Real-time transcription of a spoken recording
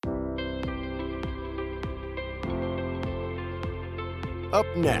Up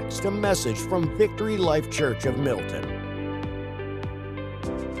next, a message from Victory Life Church of Milton.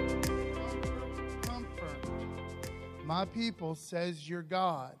 Comfort, my people, says your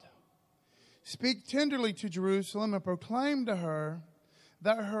God. Speak tenderly to Jerusalem and proclaim to her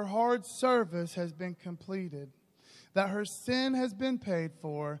that her hard service has been completed, that her sin has been paid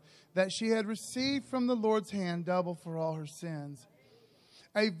for, that she had received from the Lord's hand double for all her sins.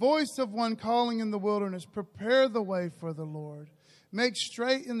 A voice of one calling in the wilderness, prepare the way for the Lord. Make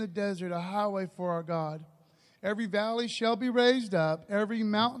straight in the desert a highway for our God. Every valley shall be raised up, every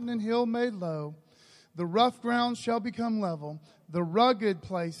mountain and hill made low. The rough ground shall become level, the rugged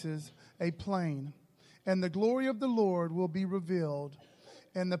places a plain. And the glory of the Lord will be revealed,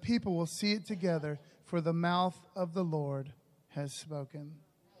 and the people will see it together, for the mouth of the Lord has spoken.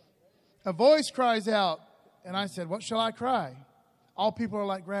 A voice cries out, and I said, what shall I cry? All people are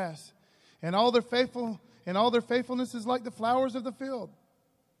like grass, and all their faithfulness is like the flowers of the field.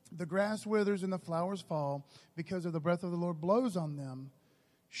 The grass withers and the flowers fall, because of the breath of the Lord blows on them.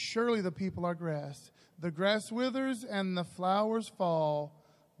 Surely the people are grass. The grass withers and the flowers fall,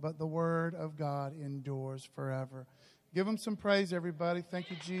 but the word of God endures forever. Give him some praise, everybody. Thank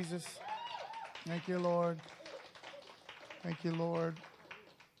you, Jesus. Thank you, Lord. Thank you, Lord.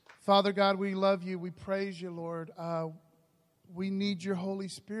 Father God, we love you. We praise you, Lord. We need your Holy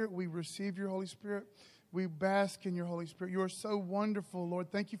Spirit. We receive your Holy Spirit. We bask in your Holy Spirit. You are so wonderful,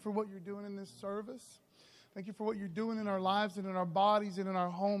 Lord. Thank you for what you're doing in this service. Thank you for what you're doing in our lives and in our bodies and in our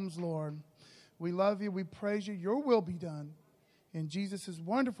homes, Lord. We love you. We praise you. Your will be done. In Jesus'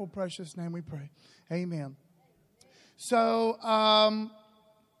 wonderful, precious name we pray. Amen. So,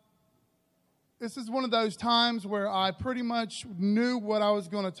 this is one of those times where I pretty much knew what I was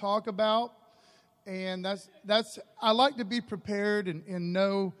going to talk about. And I like to be prepared and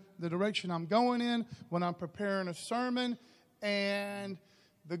know the direction I'm going in when I'm preparing a sermon. And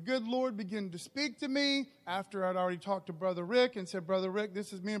the good Lord began to speak to me after I'd already talked to Brother Rick and said, Brother Rick,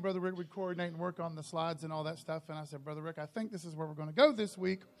 this is me and Brother Rick would coordinate and work on the slides and all that stuff. And I said, Brother Rick, I think this is where we're going to go this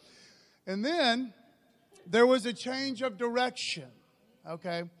week. And then there was a change of direction.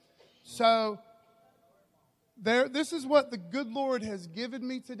 Okay. So this is what the good Lord has given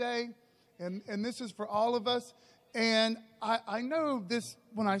me today. And this is for all of us. And I know this,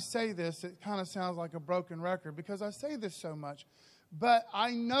 when I say this, it kind of sounds like a broken record because I say this so much. But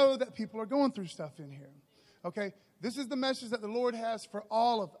I know that people are going through stuff in here. Okay? This is the message that the Lord has for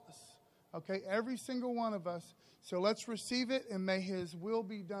all of us. Okay? Every single one of us. So let's receive it, and may his will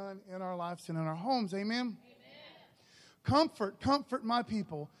be done in our lives and in our homes. Amen? Amen. Comfort my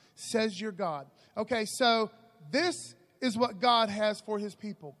people, says your God. Okay, so this is what God has for his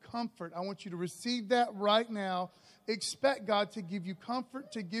people. Comfort. I want you to receive that right now. Expect God to give you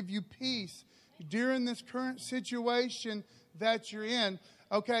comfort, to give you peace during this current situation that you're in.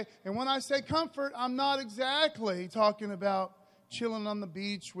 Okay, and when I say comfort, I'm not exactly talking about chilling on the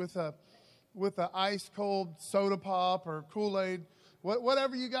beach with a ice cold soda pop or Kool-Aid,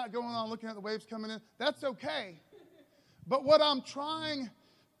 whatever you got going on, looking at the waves coming in. That's okay. But what I'm trying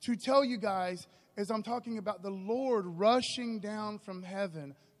to tell you guys is I'm talking about the Lord rushing down from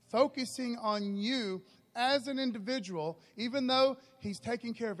heaven, focusing on you as an individual, even though he's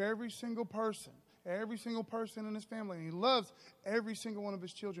taking care of every single person in his family, and he loves every single one of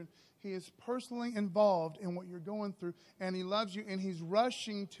his children. He is personally involved in what you're going through, and he loves you, and he's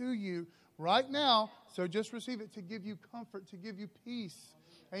rushing to you right now. So just receive it, to give you comfort, to give you peace.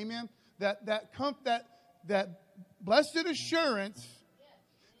 Amen. That blessed assurance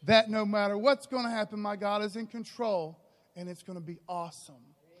that no matter what's going to happen, my God is in control, and it's going to be awesome.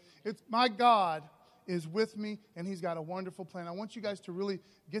 It's my God is with me, and he's got a wonderful plan. I want you guys to really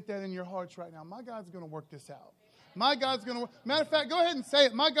get that in your hearts right now. My God's going to work this out. My God's going to work. Matter of fact, go ahead and say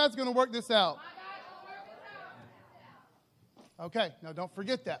it. My God's going to work this out. Okay, now don't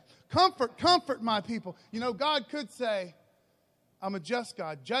forget that. Comfort my people. You know, God could say, I'm a just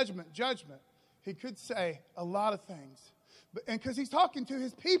God. Judgment. He could say a lot of things. And because he's talking to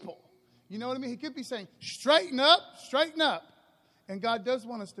his people. You know what I mean? He could be saying, straighten up. And God does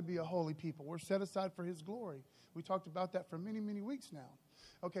want us to be a holy people. We're set aside for his glory. We talked about that for many, many weeks now.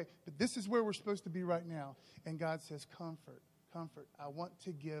 Okay, but this is where we're supposed to be right now. And God says, comfort. I want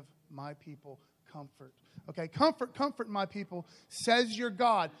to give my people comfort. Okay, comfort my people, says your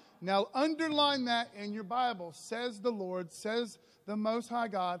God. Now underline that in your Bible. Says the Lord, says the Most High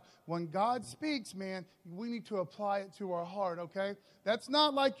God. When God speaks, man, we need to apply it to our heart, okay? That's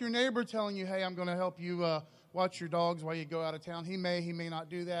not like your neighbor telling you, hey, I'm going to help you watch your dogs while you go out of town. He may not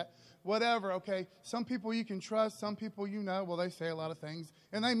do that. Whatever, okay? Some people you can trust, some people you know, well, they say a lot of things,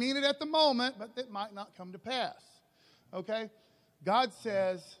 and they mean it at the moment, but it might not come to pass, okay? God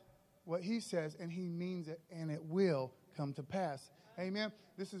says what he says, and he means it, and it will come to pass. Amen.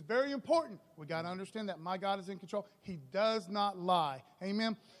 This is very important. We got to understand that my God is in control. He does not lie.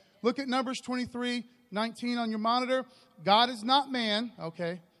 Amen. Look at Numbers 23:19 on your monitor. God is not man.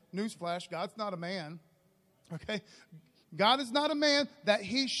 Okay. Newsflash. God's not a man. Okay. God is not a man that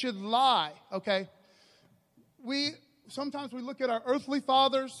he should lie. Okay. Sometimes we look at our earthly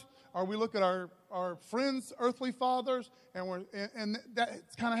fathers, or we look at our friends' earthly fathers, and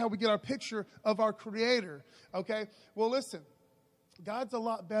that's kind of how we get our picture of our Creator. Okay. Well, listen. God's a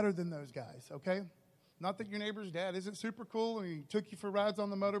lot better than those guys, okay? Not that your neighbor's dad isn't super cool and he took you for rides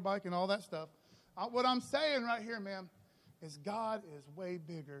on the motorbike and all that stuff. What I'm saying right here, man, is God is way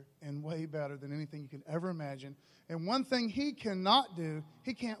bigger and way better than anything you can ever imagine. And one thing he cannot do,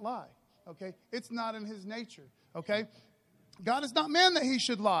 he can't lie, okay? It's not in his nature, okay? God is not man that he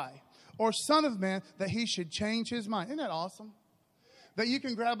should lie, or son of man that he should change his mind. Isn't that awesome? That you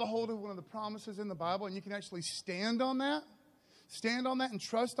can grab a hold of one of the promises in the Bible and you can actually stand on that. Stand on that and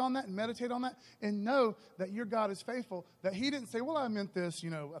trust on that and meditate on that and know that your God is faithful. That he didn't say, well, I meant this,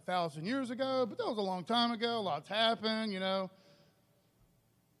 1,000 years ago, but that was a long time ago. A lot's happened, It's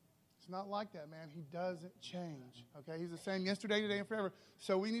not like that, man. He doesn't change, okay? He's the same yesterday, today, and forever.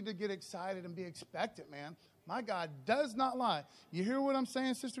 So we need to get excited and be expectant, man. My God does not lie. You hear what I'm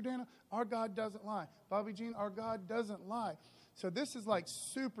saying, Sister Dana? Our God doesn't lie. Bobby Jean, our God doesn't lie. So this is like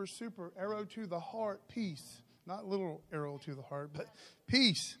super, super arrow to the heart peace. Not little arrow to the heart, but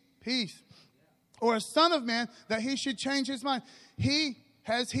peace. Or a son of man that he should change his mind.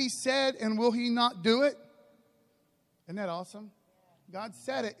 Has he said, and will he not do it? Isn't that awesome? God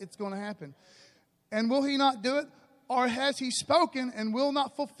said it, it's going to happen. And will he not do it? Or has he spoken and will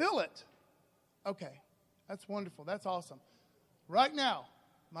not fulfill it? Okay, that's wonderful. That's awesome. Right now,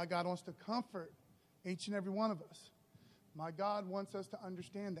 my God wants to comfort each and every one of us. My God wants us to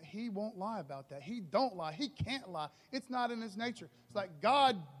understand that he won't lie about that. He don't lie. He can't lie. It's not in his nature. It's like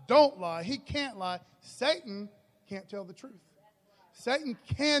God don't lie. He can't lie. Satan can't tell the truth. Satan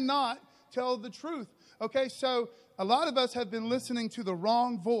cannot tell the truth. Okay, so a lot of us have been listening to the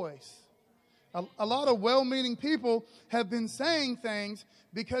wrong voice. A lot of well-meaning people have been saying things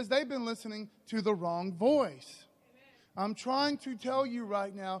because they've been listening to the wrong voice. I'm trying to tell you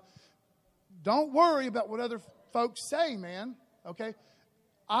right now, don't worry about what other folks say, man, okay?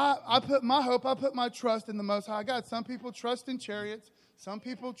 I put my hope, I put my trust in the Most High God. Some people trust in chariots. Some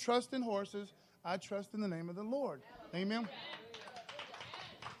people trust in horses. I trust in the name of the Lord. Amen?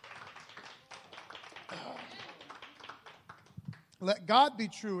 Let God be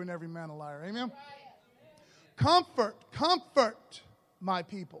true and every man a liar. Amen? Comfort my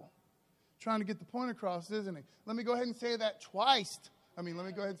people. Trying to get the point across, isn't he? Let me go ahead and say that twice.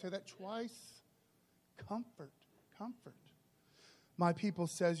 Comfort. My people,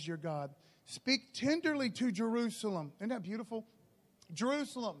 says your God. Speak tenderly to Jerusalem. Isn't that beautiful?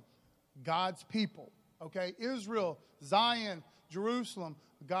 Jerusalem, God's people. Okay, Israel, Zion, Jerusalem,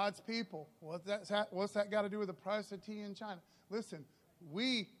 God's people. What's that got to do with the price of tea in China? Listen,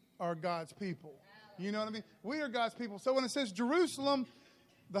 we are God's people. You know what I mean? We are God's people. So when it says Jerusalem,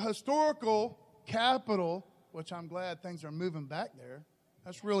 the historical capital, which I'm glad things are moving back there.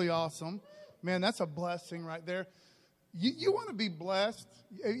 That's really awesome. Man, that's a blessing right there. You want to be blessed.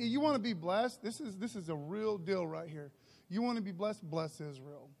 You want to be blessed. This is a real deal right here. You want to be blessed, bless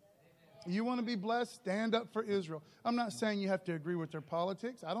Israel. You want to be blessed, stand up for Israel. I'm not saying you have to agree with their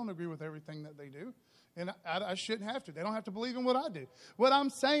politics. I don't agree with everything that they do. And I shouldn't have to. They don't have to believe in what I do. What I'm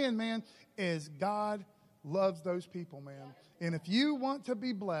saying, man, is God loves those people, man. And if you want to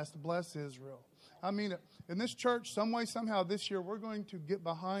be blessed, bless Israel. I mean, in this church, some way, somehow, this year, we're going to get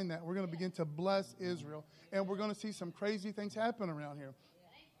behind that. We're going to begin to bless Israel. And we're going to see some crazy things happen around here.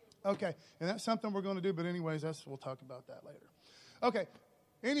 Okay, and that's something we're going to do. But anyways, we'll talk about that later. Okay,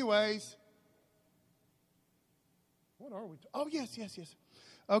 anyways. What are we? Oh, yes.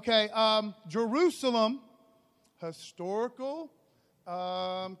 Okay, Jerusalem, historical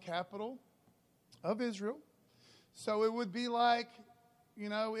capital of Israel. So it would be like,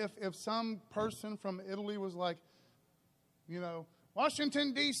 if some person from Italy was like,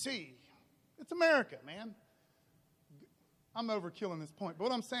 Washington, D.C., it's America, man. I'm overkilling this point. But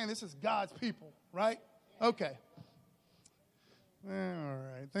what I'm saying, this is God's people, right? Okay. All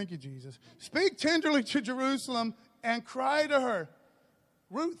right. Thank you, Jesus. Speak tenderly to Jerusalem and cry to her.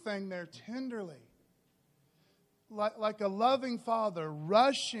 Root thing there, tenderly. Like a loving father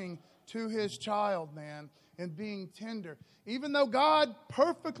rushing to his child, man, and being tender. Even though God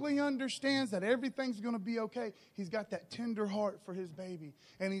perfectly understands that everything's going to be okay, he's got that tender heart for his baby.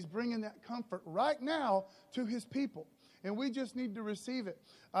 And he's bringing that comfort right now to his people. and we just need to receive it.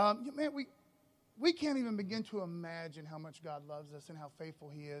 Man, we can't even begin to imagine how much God loves us and how faithful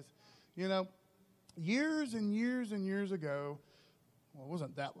He is. You know, years and years and years ago, well, it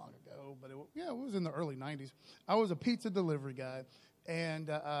wasn't that long ago, but it was in the early 90s. I was a pizza delivery guy, and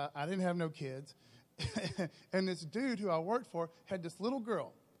I didn't have no kids. And this dude who I worked for had this little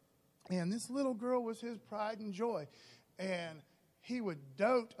girl, and this little girl was his pride and joy. And he would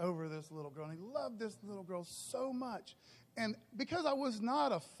dote over this little girl, and he loved this little girl so much. And because I was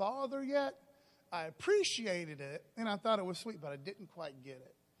not a father yet, I appreciated it, and I thought it was sweet, but I didn't quite get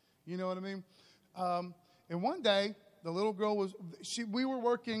it. You know what I mean? And one day, the little girl we were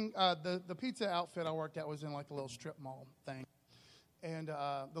working, the pizza outfit I worked at was in like a little strip mall thing. And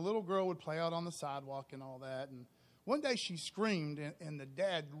the little girl would play out on the sidewalk and all that. And one day she screamed, and the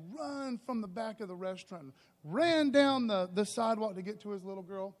dad ran from the back of the restaurant and ran down the sidewalk to get to his little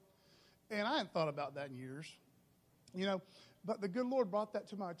girl. And I hadn't thought about that in years, you know. But the good Lord brought that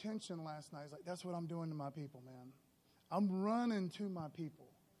to my attention last night. He's like, that's what I'm doing to my people, man. I'm running to my people.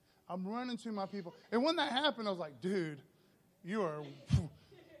 I'm running to my people. And when that happened, I was like, dude,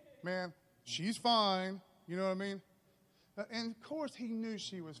 man, she's fine. You know what I mean? And, of course, he knew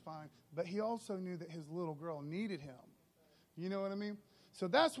she was fine, but he also knew that his little girl needed him. You know what I mean? So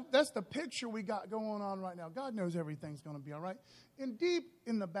that's the picture we got going on right now. God knows everything's going to be all right. And deep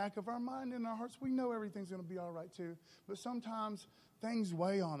in the back of our mind and our hearts, we know everything's going to be all right too. But sometimes things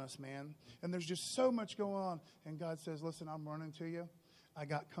weigh on us, man. And there's just so much going on. And God says, listen, I'm running to you. I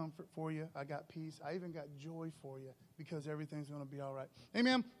got comfort for you. I got peace. I even got joy for you because everything's going to be all right.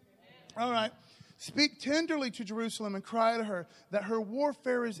 Amen? All right. Speak tenderly to Jerusalem and cry to her that her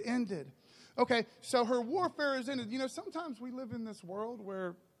warfare is ended. Okay, so her warfare is ended. You know, sometimes we live in this world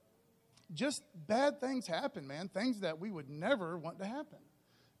where just bad things happen, man. Things that we would never want to happen.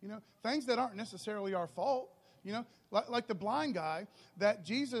 You know, things that aren't necessarily our fault. You know, like the blind guy that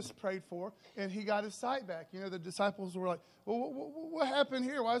Jesus prayed for, and he got his sight back. You know, the disciples were like, well, what happened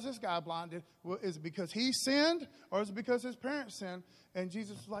here? Why is this guy blinded? Well, is it because he sinned, or is it because his parents sinned? And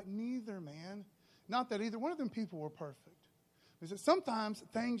Jesus was like, neither, man. Not that either one of them people were perfect. He said sometimes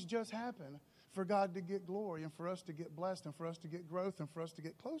things just happen for God to get glory and for us to get blessed and for us to get growth and for us to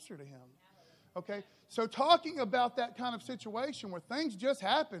get closer to Him. Okay? So talking about that kind of situation where things just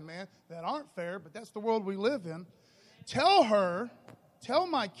happen, man, that aren't fair, but that's the world we live in. Tell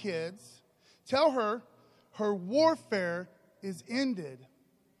my kids, tell her her warfare is ended.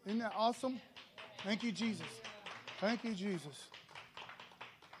 Isn't that awesome? Thank you, Jesus. Thank you, Jesus.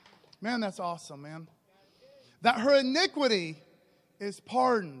 Man, that's awesome, man. That her iniquity is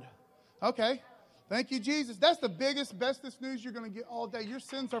pardoned. Okay. Thank you, Jesus. That's the biggest, bestest news you're going to get all day. Your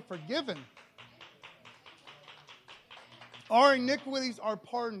sins are forgiven. Our iniquities are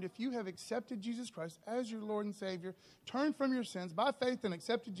pardoned. If you have accepted Jesus Christ as your Lord and Savior, turned from your sins by faith and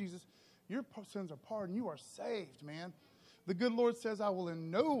accepted Jesus, your sins are pardoned. You are saved, man. The good Lord says, I will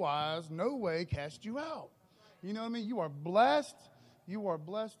in no wise, no way cast you out. You know what I mean? You are blessed. You are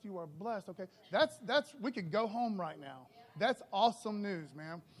blessed. You are blessed. Okay. That's we could go home right now. That's awesome news,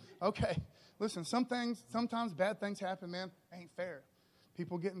 man. Okay. Listen, sometimes bad things happen, man. Ain't fair.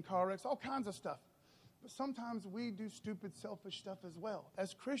 People get in car wrecks, all kinds of stuff. But sometimes we do stupid, selfish stuff as well.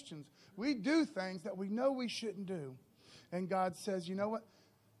 As Christians, we do things that we know we shouldn't do. And God says, you know what?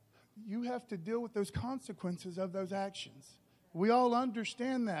 You have to deal with those consequences of those actions. We all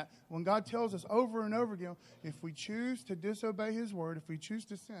understand that. When God tells us over and over again, if we choose to disobey His word, if we choose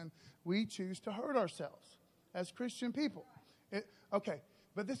to sin, we choose to hurt ourselves as Christian people. Okay,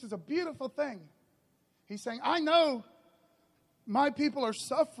 but this is a beautiful thing. He's saying, I know my people are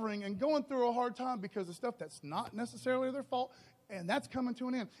suffering and going through a hard time because of stuff that's not necessarily their fault, and that's coming to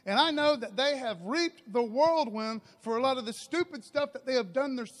an end. And I know that they have reaped the whirlwind for a lot of the stupid stuff that they have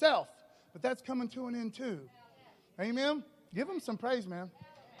done themselves, but that's coming to an end too. Amen? Give them some praise, man.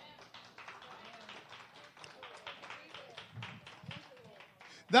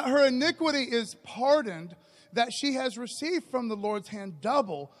 That her iniquity is pardoned, that she has received from the Lord's hand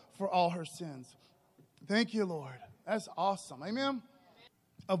double for all her sins. Thank you, Lord. That's awesome. Amen?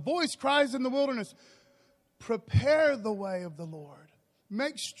 A voice cries in the wilderness, prepare the way of the Lord.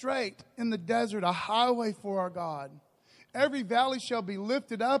 Make straight in the desert a highway for our God. Every valley shall be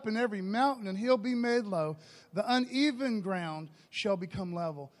lifted up, and every mountain and hill be made low. The uneven ground shall become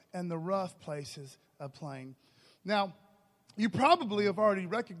level, and the rough places a plain. Now, you probably have already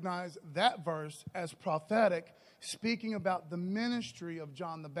recognized that verse as prophetic, speaking about the ministry of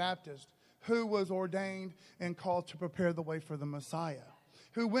John the Baptist, who was ordained and called to prepare the way for the Messiah,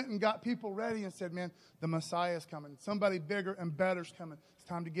 who went and got people ready and said, man, the Messiah is coming. Somebody bigger and better is coming. It's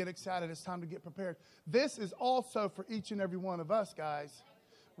time to get excited. It's time to get prepared. This is also for each and every one of us, guys.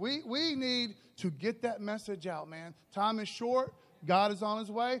 We need to get that message out, man. Time is short. God is on his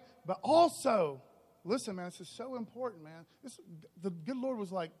way. But also, listen, man, this is so important, man. The good Lord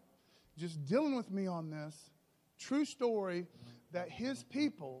was like just dealing with me on this. True story that his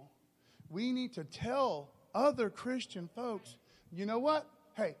people, we need to tell other Christian folks, you know what?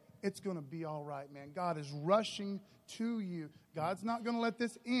 Hey, it's going to be all right, man. God is rushing to you. God's not going to let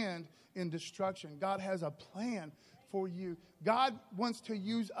this end in destruction. God has a plan for you. God wants to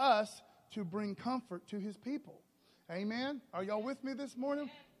use us to bring comfort to his people. Amen? Are y'all with me this morning?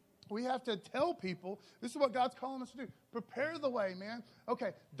 We have to tell people, this is what God's calling us to do. Prepare the way, man.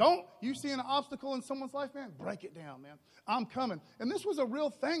 Okay, don't you see an obstacle in someone's life, man? Break it down, man. I'm coming. And this was a real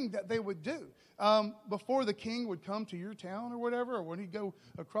thing that they would do. Before the king would come to your town or whatever, or when he'd go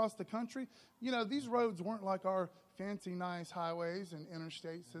across the country, you know, these roads weren't like our fancy, nice highways and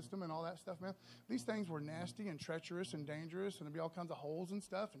interstate system and all that stuff, man. These things were nasty and treacherous and dangerous, and there'd be all kinds of holes and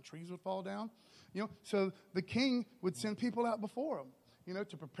stuff, and trees would fall down. You know, so the king would send people out before him, you know,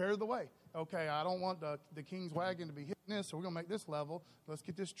 to prepare the way. Okay, I don't want the king's wagon to be hitting this, so we're going to make this level. Let's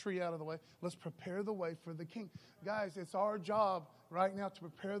get this tree out of the way. Let's prepare the way for the king. Guys, it's our job right now to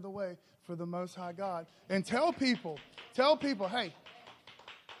prepare the way for the Most High God. And tell people, hey,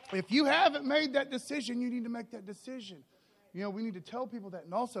 if you haven't made that decision, you need to make that decision. You know, we need to tell people that.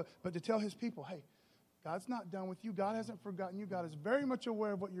 And also, but to tell his people, hey, God's not done with you. God hasn't forgotten you. God is very much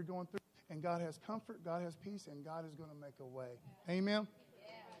aware of what you're going through. And God has comfort, God has peace, and God is going to make a way. Amen?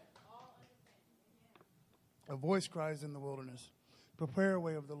 A voice cries in the wilderness, prepare a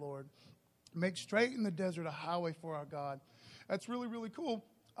way of the Lord. Make straight in the desert a highway for our God. That's really, really cool.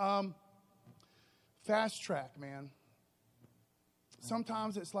 Fast track, man.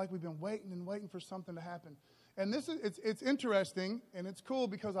 Sometimes it's like we've been waiting and waiting for something to happen. And this is it's interesting, and it's cool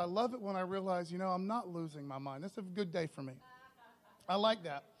because I love it when I realize, you know, I'm not losing my mind. It's a good day for me. I like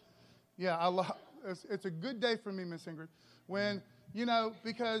that. Yeah, it's a good day for me, Miss Ingrid. When, you know,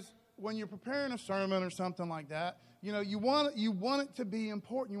 because when you're preparing a sermon or something like that, you know, you want it to be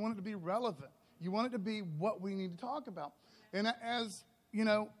important. You want it to be relevant. You want it to be what we need to talk about. And as, you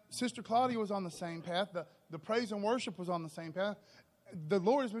know, Sister Claudia was on the same path. The praise and worship was on the same path. The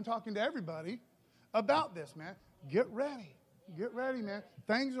Lord has been talking to everybody about this, man. Get ready. Get ready, man.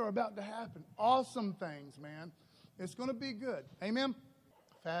 Things are about to happen. Awesome things, man. It's going to be good. Amen?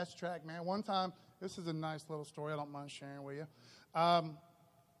 Fast track, man. One time, this is a nice little story I don't mind sharing with you.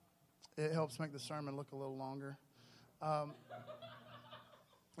 It helps make the sermon look a little longer. And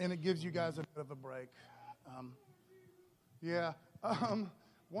it gives you guys a bit of a break.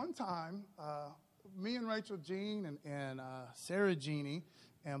 One time, me and Rachel Jean and Sarah Jeannie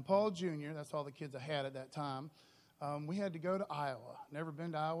and Paul Jr., that's all the kids I had at that time, we had to go to Iowa. Never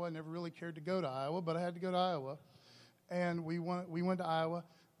been to Iowa, never really cared to go to Iowa, but I had to go to Iowa. And we went to Iowa.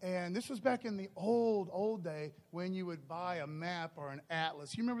 And this was back in the old day when you would buy a map or an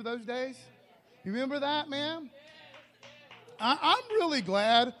atlas. You remember those days? You remember that, man? I'm really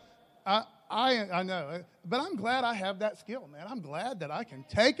glad. I know, but I'm glad I have that skill, man. I'm glad that I can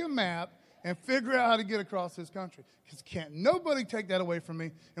take a map and figure out how to get across this country. Because can't nobody take that away from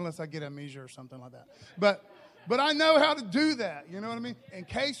me unless I get amnesia or something like that. But I know how to do that. You know what I mean? In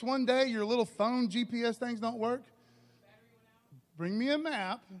case one day your little phone GPS things don't work, bring me a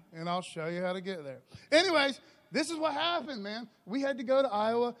map, and I'll show you how to get there. Anyways, this is what happened, man. We had to go to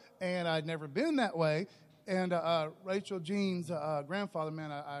Iowa, and I'd never been that way. And Rachel Jean's grandfather,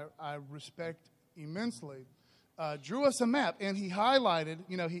 man, I respect immensely, drew us a map, and he highlighted,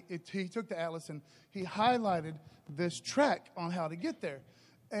 you know, he took the atlas, and he highlighted this trek on how to get there.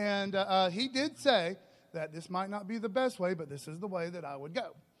 And he did say that this might not be the best way, but this is the way that I would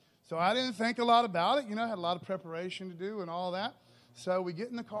go. So I didn't think a lot about it. You know, I had a lot of preparation to do and all that. So we get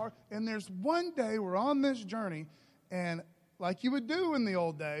in the car, and there's one day we're on this journey, and like you would do in the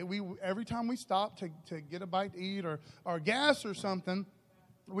old day, every time we stopped to get a bite to eat or gas or something,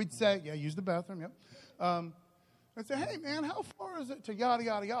 we'd say, yeah, use the bathroom, yep. I'd say, hey, man, how far is it to yada,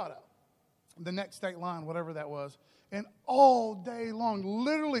 yada, yada? The next state line, whatever that was. And all day long,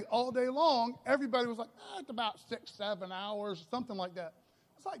 literally all day long, everybody was like, it's about 6-7 hours, something like that.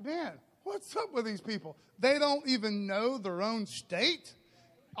 It's like, man, what's up with these people? They don't even know their own state.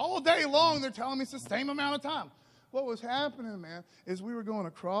 All day long, they're telling me it's the same amount of time. What was happening, man, is we were going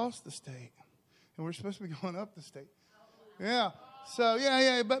across the state, and we're supposed to be going up the state. Yeah. So,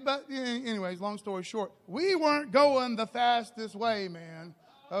 but anyways, long story short, we weren't going the fastest way, man,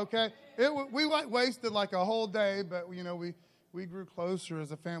 okay? We wasted like a whole day, but, you know, we grew closer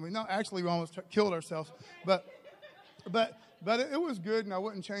as a family. No, actually, we almost killed ourselves, but But it was good, and I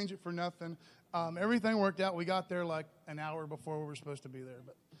wouldn't change it for nothing. Everything worked out. We got there like an hour before we were supposed to be there.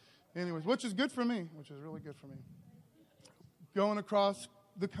 But anyways, which is good for me, which is really good for me. Going across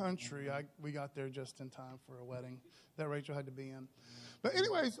the country, we got there just in time for a wedding that Rachel had to be in. But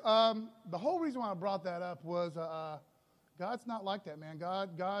anyways, the whole reason why I brought that up was God's not like that, man.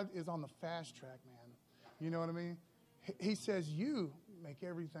 God is on the fast track, man. You know what I mean? He says, you make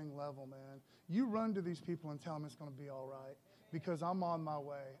everything level, man. You run to these people and tell them it's going to be all right because I'm on my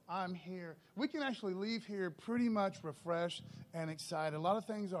way. I'm here. We can actually leave here pretty much refreshed and excited. A lot of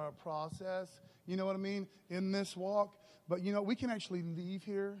things are a process, you know what I mean, in this walk. But, you know, we can actually leave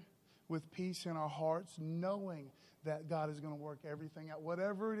here with peace in our hearts, knowing that God is going to work everything out,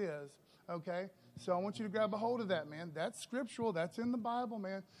 whatever it is, okay? So I want you to grab a hold of that, man. That's scriptural. That's in the Bible,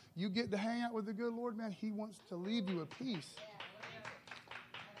 man. You get to hang out with the good Lord, man. He wants to leave you with peace.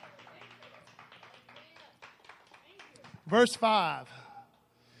 Verse 5.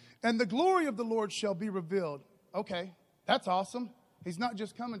 And the glory of the Lord shall be revealed. Okay, that's awesome. He's not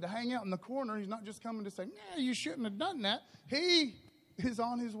just coming to hang out in the corner. He's not just coming to say, nah, you shouldn't have done that. He is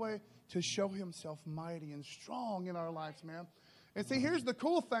on his way to show himself mighty and strong in our lives, man. And see, here's the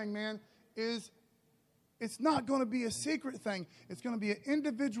cool thing, man, is it's not going to be a secret thing. It's going to be an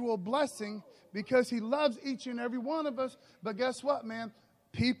individual blessing because he loves each and every one of us. But guess what, man?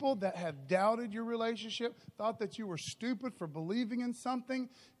 People that have doubted your relationship, thought that you were stupid for believing in something,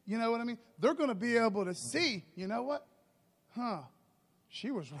 you know what I mean? They're going to be able to see, you know what?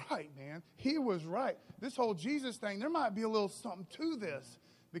 She was right, man. He was right. This whole Jesus thing, there might be a little something to this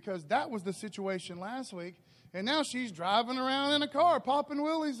because that was the situation last week. And now she's driving around in a car, popping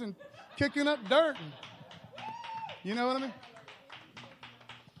wheelies and kicking up dirt. And, you know what I mean?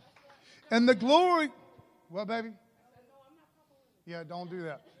 And the glory, what, baby? Yeah, don't do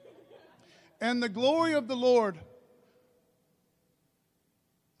that. And the glory of the Lord.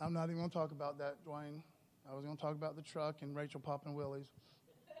 I'm not even going to talk about that, Dwayne. I was going to talk about the truck and Rachel popping willies.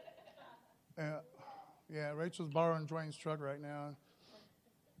 Yeah, Rachel's borrowing Dwayne's truck right now.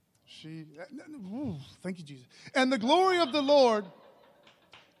 Thank you, Jesus. And the glory of the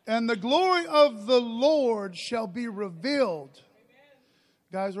Lord, shall be revealed.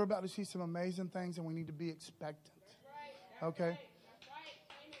 Guys, we're about to see some amazing things, and we need to be expectant. Okay?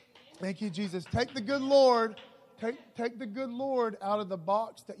 Thank you, Jesus. Take the good Lord, take the good Lord out of the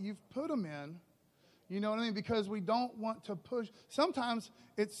box that you've put him in. You know what I mean? Because we don't want to push. Sometimes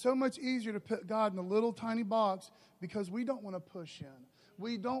it's so much easier to put God in a little tiny box because we don't want to push in.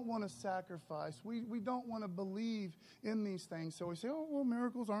 We don't want to sacrifice. We don't want to believe in these things. So we say, oh, well,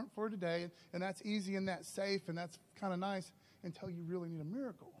 miracles aren't for today. And that's easy and that's safe and that's kind of nice until you really need a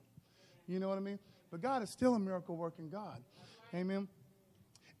miracle. You know what I mean? But God is still a miracle working God. Amen.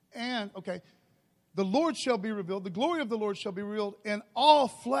 And, okay, the Lord shall be revealed. The glory of the Lord shall be revealed in all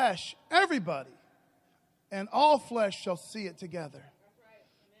flesh, everybody. And all flesh shall see it together.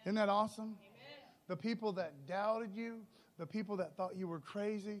 Isn't that awesome? The people that doubted you, the people that thought you were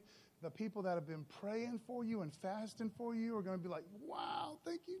crazy, the people that have been praying for you and fasting for you are going to be like, wow,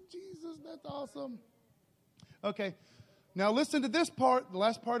 thank you, Jesus. That's awesome. Okay, now listen to this part, the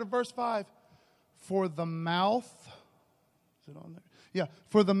last part of verse 5. For the mouth, is it on there? Yeah,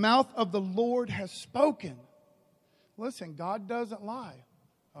 for the mouth of the Lord has spoken. Listen, God doesn't lie,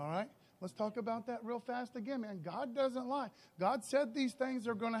 all right? Let's talk about that real fast again, man. God doesn't lie. God said these things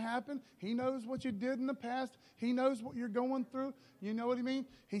are going to happen. He knows what you did in the past. He knows what you're going through. You know what I mean?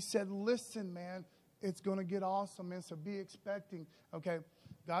 He said, listen, man, it's going to get awesome, man, so be expecting. Okay,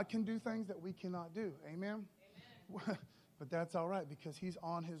 God can do things that we cannot do. Amen? Amen. But that's all right because he's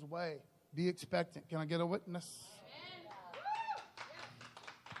on his way. Be expectant. Can I get a witness?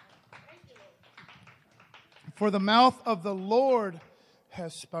 For the mouth of the Lord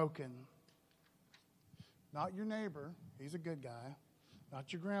has spoken. Not your neighbor. He's a good guy.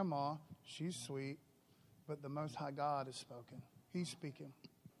 Not your grandma. She's sweet. But the Most High God has spoken. He's speaking.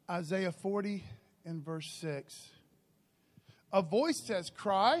 Isaiah 40 and verse 6. A voice says,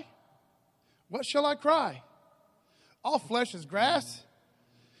 cry. What shall I cry? All flesh is grass,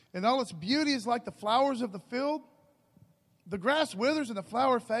 and all its beauty is like the flowers of the field. The grass withers and the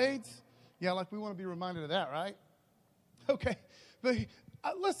flower fades. Yeah, like we want to be reminded of that, right? Okay. But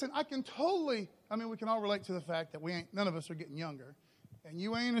listen, we can all relate to the fact that none of us are getting younger. And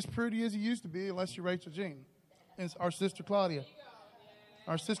you ain't as pretty as you used to be unless you're Rachel Jean. And it's our sister Claudia.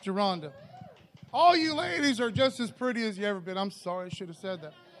 Our sister Rhonda. All you ladies are just as pretty as you ever been. I'm sorry, I should have said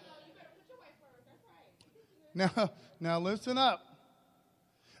that. Now listen up.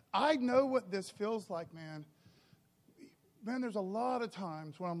 I know what this feels like, man. man, there's a lot of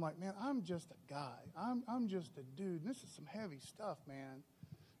times where I'm like, man, I'm just a guy. I'm just a dude. This is some heavy stuff, man.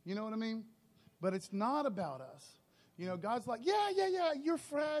 You know what I mean? But it's not about us. You know, God's like, yeah, you're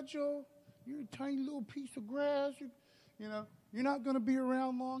fragile. You're a tiny little piece of grass. You're not going to be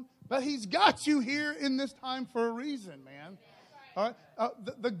around long. But he's got you here in this time for a reason, man. All right?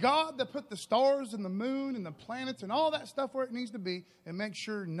 The God that put the stars and the moon and the planets and all that stuff where it needs to be and make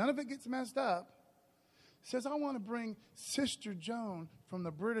sure none of it gets messed up says, I want to bring Sister Joan from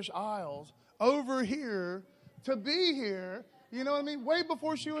the British Isles over here to be here, you know what I mean, way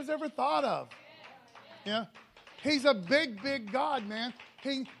before she was ever thought of. Yeah. He's a big, big God, man.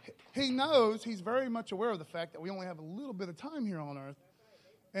 He knows, he's very much aware of the fact that we only have a little bit of time here on earth.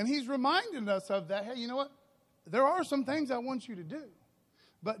 And he's reminding us of that. Hey, you know what? There are some things I want you to do.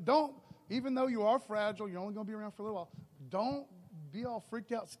 But don't, even though you are fragile, you're only going to be around for a little while, don't be all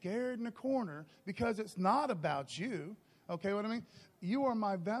freaked out, scared in a corner, because it's not about you. Okay, what I mean? You are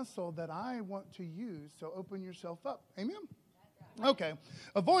my vessel that I want to use, so open yourself up. Amen? Okay.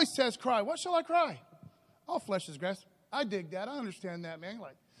 A voice says, cry. What shall I cry? All flesh is grass. I dig that. I understand that, man.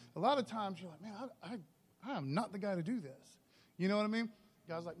 Like, a lot of times you're like, man, I am not the guy to do this. You know what I mean?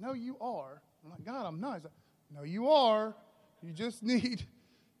 God's like, no, you are. I'm like, God, I'm not. He's like, no, you are. You just need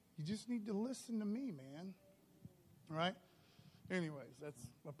to listen to me, man. All right? Anyways, that's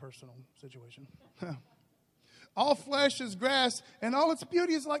a personal situation. All flesh is grass, and all its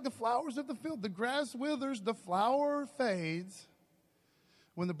beauty is like the flowers of the field. The grass withers, the flower fades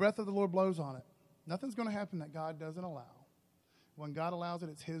when the breath of the Lord blows on it. Nothing's going to happen that God doesn't allow. When God allows it,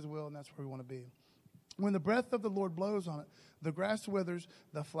 it's his will, and that's where we want to be. When the breath of the Lord blows on it, the grass withers,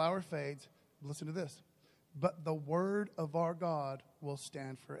 the flower fades. Listen to this. But the word of our God will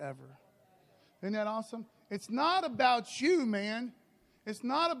stand forever. Isn't that awesome? It's not about you, man. It's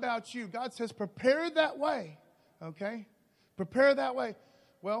not about you. God says, prepare that way. Okay? Prepare that way.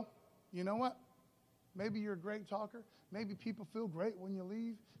 Well, you know what? Maybe you're a great talker. Maybe people feel great when you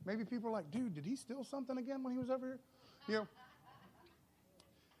leave. Maybe people are like, dude, did he steal something again when he was over here? You know,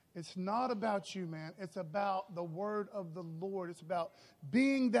 it's not about you, man. It's about the word of the Lord. It's about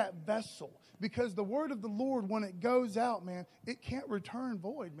being that vessel. Because the word of the Lord, when it goes out, man, it can't return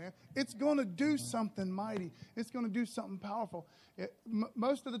void, man. It's going to do something mighty. It's going to do something powerful.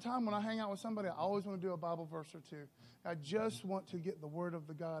 Most of the time when I hang out with somebody, I always want to do a Bible verse or two. I just want to get the word of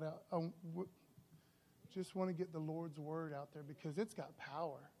the God out. Just want to get the Lord's word out there because it's got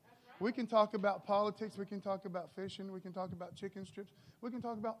power. We can talk about politics. We can talk about fishing. We can talk about chicken strips. We can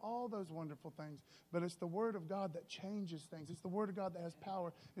talk about all those wonderful things. But it's the word of God that changes things. It's the word of God that has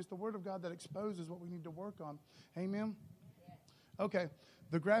power. It's the word of God that exposes what we need to work on. Amen? Okay.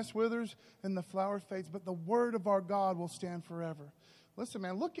 The grass withers and the flower fades, but the word of our God will stand forever. Listen,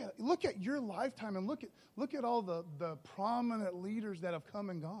 man, look at your lifetime and look at all the prominent leaders that have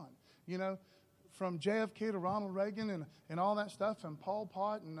come and gone. You know, from JFK to Ronald Reagan and all that stuff, and Pol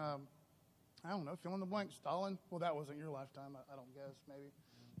Pot and, I don't know, fill in the blank, Stalin. Well, that wasn't your lifetime, I don't guess, maybe.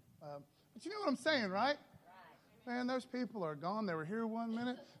 But you know what I'm saying, right? Man, those people are gone. They were here 1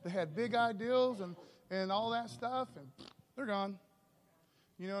 minute. They had big ideals and all that stuff, and they're gone.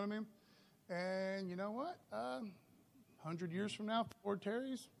 You know what I mean? And you know what? 100 years from now, Lord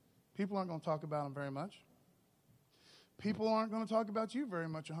tarries, people aren't going to talk about him very much. People aren't going to talk about you very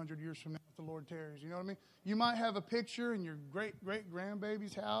much 100 years from now if the Lord tarries. You know what I mean? You might have a picture in your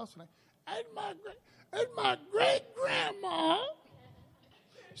great-great-grandbaby's house. And my great-grandma.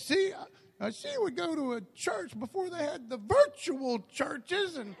 See, she would go to a church before they had the virtual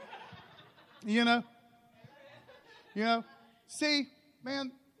churches. And, you know. See,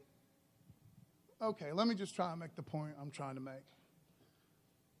 man. Okay, let me just try and make the point I'm trying to make.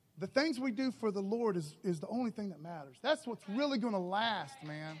 The things we do for the Lord is the only thing that matters. That's what's really going to last,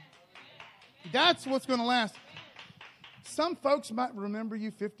 man. That's what's going to last. Some folks might remember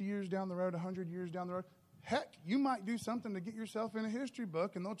you 50 years down the road, 100 years down the road. Heck, you might do something to get yourself in a history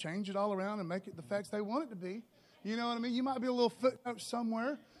book, and they'll change it all around and make it the facts they want it to be. You know what I mean? You might be a little footnote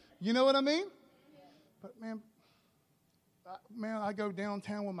somewhere. You know what I mean? But, man, I go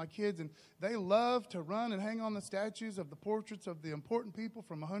downtown with my kids, and they love to run and hang on the statues of the portraits of the important people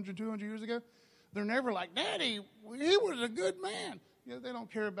from 100, 200 years ago. They're never like, Daddy, he was a good man. You know, they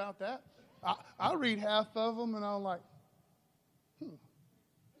don't care about that. I read half of them, and I'm like,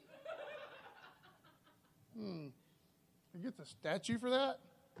 He gets a statue for that?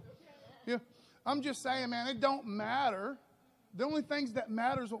 Yeah. I'm just saying, man, it don't matter. The only things that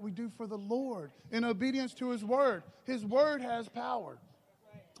matter is what we do for the Lord in obedience to his word. His word has power.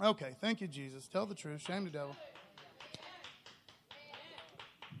 Okay, thank you, Jesus. Tell the truth. Shame the devil.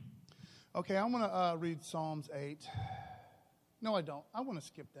 Okay, I'm going to read Psalms 8. No, I don't. I want to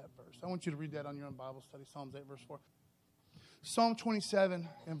skip that verse. I want you to read that on your own Bible study, Psalms 8, verse 4. Psalm 27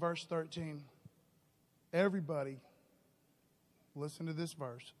 and verse 13. Everybody, listen to this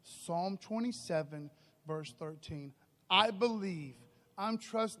verse. Psalm 27, verse 13. I believe. I'm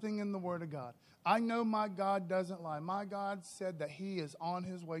trusting in the Word of God. I know my God doesn't lie. My God said that He is on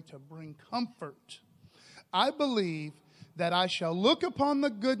His way to bring comfort. I believe that I shall look upon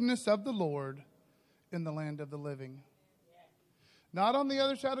the goodness of the Lord in the land of the living. Not on the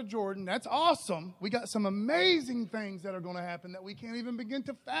other side of Jordan. That's awesome. We got some amazing things that are going to happen that we can't even begin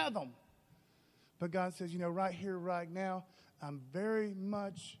to fathom. But God says, right here, right now, I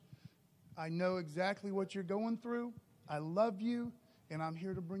know exactly what you're going through. I love you, and I'm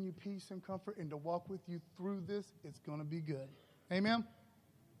here to bring you peace and comfort and to walk with you through this. It's going to be good. Amen?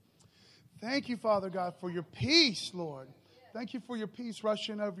 Thank you, Father God, for your peace, Lord. Thank you for your peace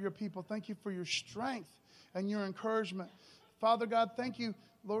rushing over your people. Thank you for your strength and your encouragement. Father God, thank you,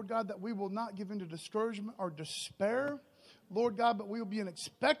 Lord God, that we will not give into discouragement or despair, Lord God, but we will be an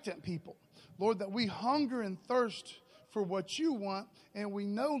expectant people. Lord, that we hunger and thirst for what you want, and we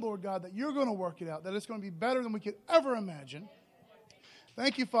know, Lord God, that you're going to work it out, that it's going to be better than we could ever imagine.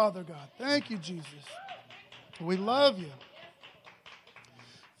 Thank you, Father God. Thank you, Jesus. We love you.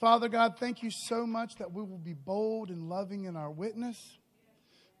 Father God, thank you so much that we will be bold and loving in our witness,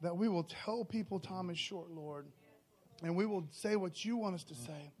 that we will tell people time is short, Lord. And we will say what you want us to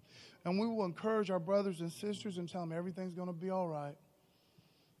say. And we will encourage our brothers and sisters and tell them everything's going to be all right.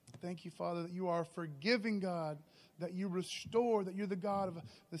 Thank you, Father, that you are a forgiving God, that you restore, that you're the God of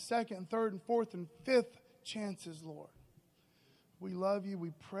the second and third and fourth and fifth chances, Lord. We love you.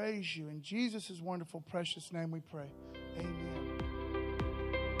 We praise you. In Jesus' wonderful, precious name we pray. Amen.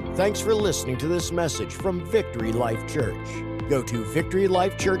 Thanks for listening to this message from Victory Life Church. Go to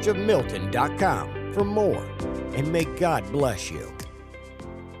victorylifechurchofmilton.com for more. And may God bless you.